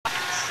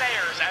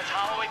riders as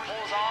Holloway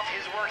pulls off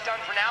his work done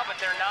for now, but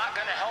they're not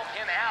going to help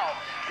him out.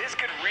 This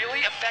could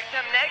really affect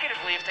them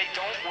negatively if they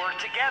don't work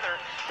together.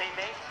 They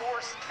may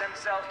force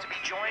themselves to be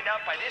joined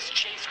up by this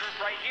chase group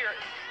right here,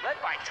 led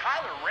by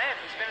Tyler Wren,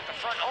 who's been at the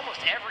front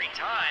almost every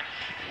time,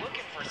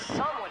 looking for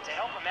someone to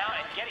help him out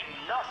and getting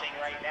nothing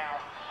right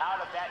now out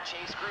of that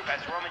chase group,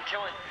 as Roman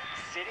Killen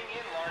sitting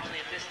in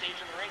largely at this stage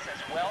of the race, as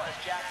well as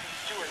Jackson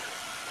Stewart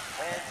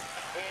and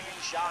Andy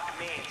Jacques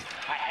Maines.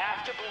 I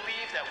have to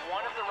believe that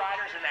one of the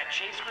riders in that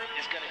chase group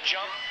is going to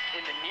jump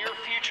in the near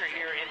future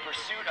here in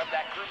pursuit of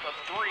that group of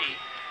three,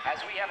 as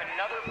we have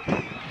another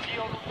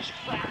field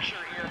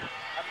fracture here.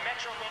 A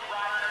Metro Min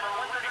rider,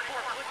 number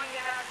 134, clicking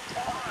in at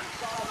Tom.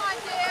 Come on,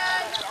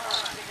 Dan!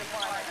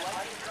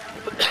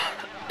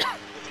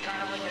 It's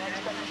kind of like an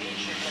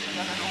expectation, but it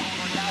doesn't always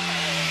work out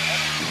that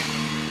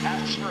way.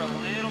 Asks for a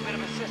little bit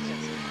of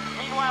assistance.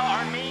 Meanwhile,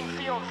 our main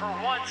field for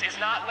once is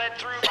not led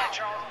through by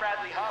Charles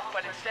Bradley Huff,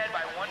 but instead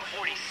by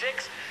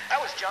 146.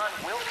 That was John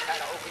Wilk out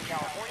of Oakland,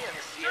 California in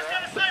the Sierra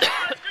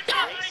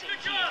Racing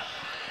Team.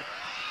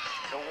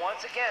 So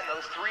once again,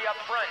 those three up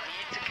front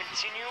need to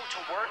continue to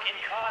work in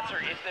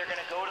concert if they're going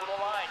to go to the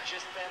line,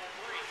 just them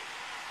three.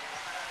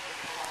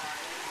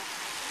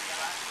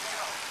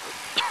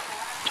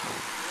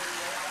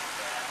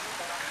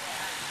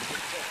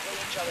 To hit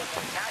each other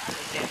from a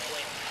tactical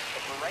standpoint,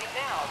 but for right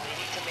now, they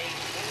need to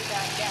maintain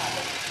that gap,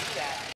 and to do that,